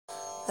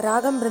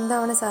రాగం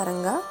బృందావన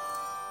సారంగా,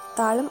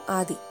 తాళం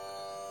ఆది.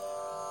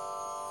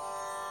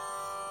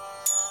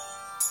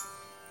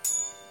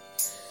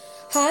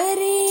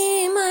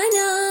 हरे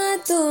मना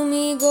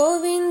तुमी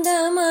गोविंद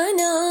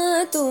मना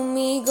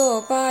तुमी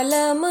गोपाल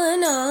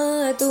मना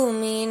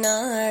तुमी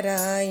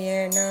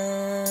नारायण.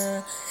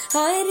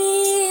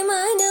 हरे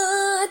मना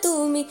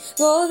तुमी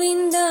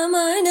गोविंद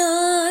मना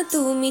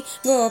तुमी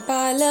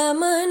गोपाल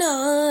मना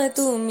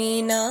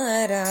तुमी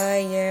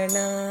नारायण.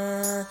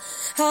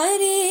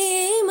 हरे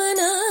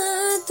मना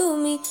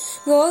तुमी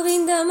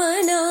गोविंद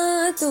मना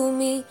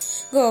तुमी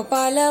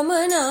गोपाल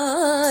मना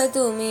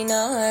तुमी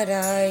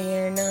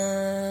नारायण.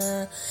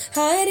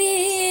 हरे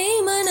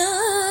मना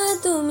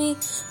तुमी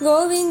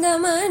गोविंद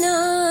मना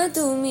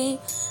तुमी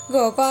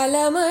गोपाल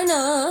मना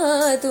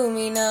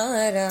तुमी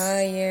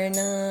नारायण.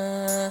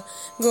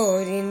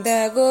 गोविंद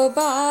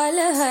गोपाल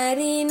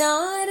हरि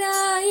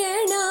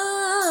नारायण.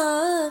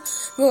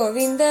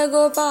 गोविंद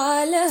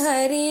गोपाल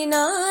हरि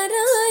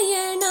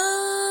नारायण.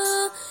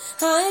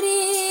 हरे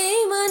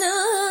मना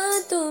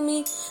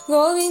तुमी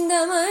गोविंद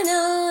मना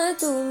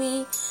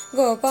तुमी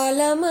गोपाल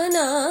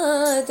मना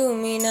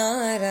तुमी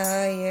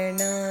नारायण.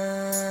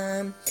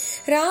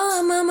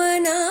 राम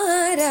मना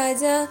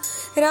राजा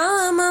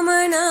राम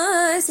मना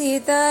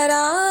सीता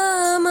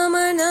राम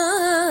मना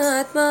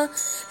आत्मा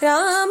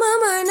राम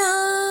मना.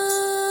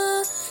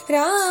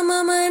 राम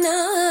मना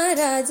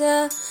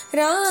राजा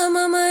राम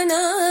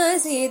मना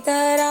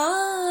सीता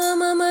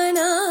राम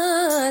मना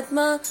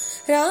आत्मा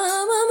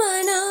राम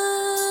मना.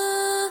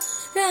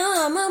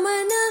 राम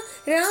मना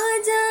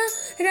राजा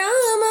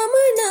राम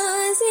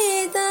मना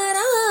सीता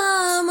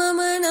राम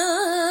मना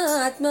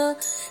आत्मा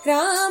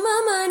राम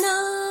मना.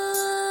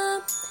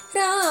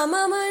 राम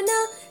मना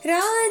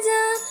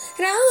राजा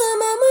राम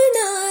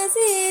मना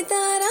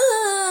सीता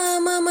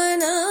राम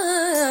मना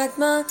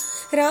आत्मा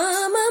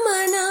राम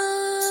मना.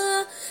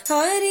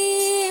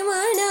 हरे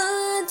मना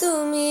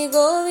तुमी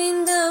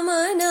गोविंद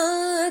मना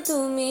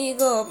तुमी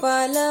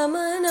गोपाल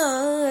मना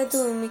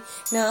तुमी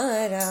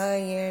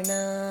नारायण.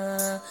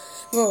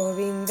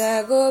 गोविंद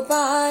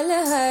गोपाल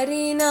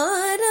हरि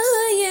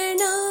नारायण.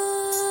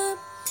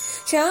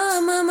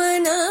 श्याम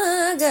मना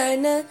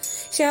गण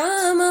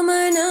श्याम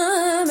मना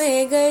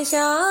मेघ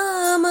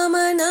श्याम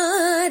मना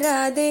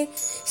राधे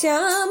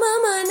श्याम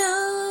मना.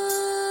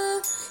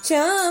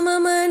 श्याम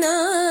मना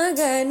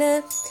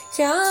गण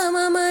श्याम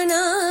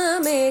मना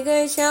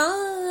मेघ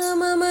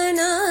श्याम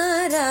मना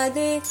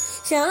राधे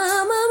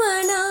श्याम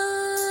मना.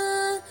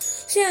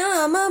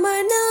 श्याम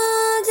मना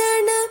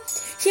गण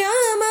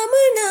श्याम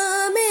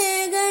मना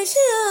मेघ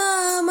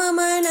श्याम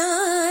मना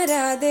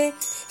राधे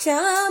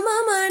श्याम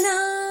मना.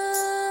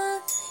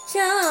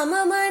 श्याम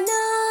मना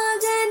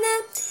गण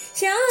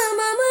श्याम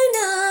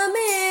मना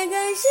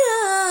मेघ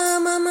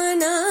श्याम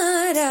मना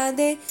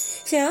राधे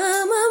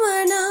श्याम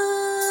मना.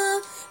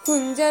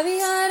 कुंज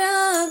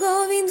विहारा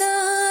गोविंद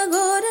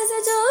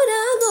घोरस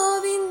चोरा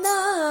गोविंद.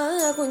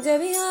 कुंज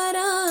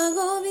विहारा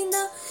गोविंद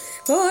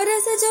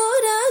घोरस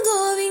चोरा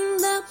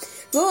गोविंद.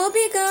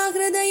 गोपिका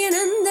हृदय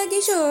नंद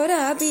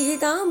किशोरा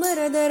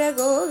पीतांबरधर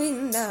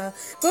गोविंद.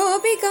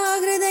 गोपिका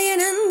हृदय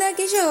नंद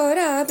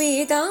किशोरा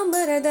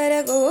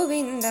पीतांबरधर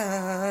गोविंद.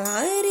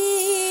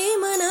 हरे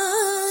मना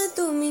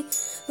तुमी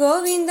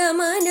गोविंद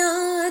मना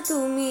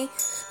तुमी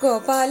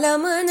गोपाल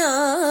मना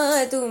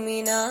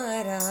तुमी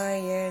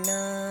नारायण.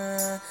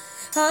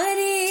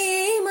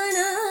 हरे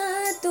मना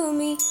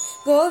तुमी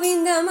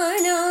गोविंद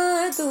मना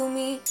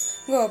तुमी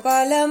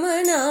गोपाल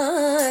मना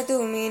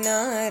तुमी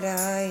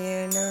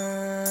नारायण.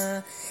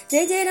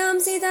 जय जय राम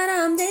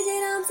सीताराम जय जय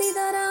राम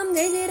सीताराम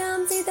जय जय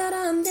राम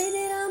सीताराम जय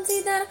जय राम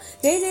सीताराम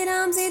जय जय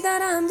राम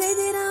सीताराम जय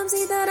जय राम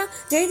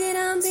सीताराम जय जय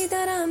राम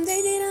सीताराम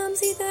जय जय राम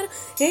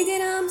सीताराम जय जय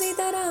राम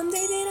सीताराम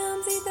जय जय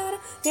राम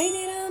सीताराम जय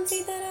जय राम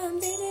सीताराम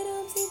जय जय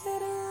राम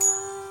सीताराम.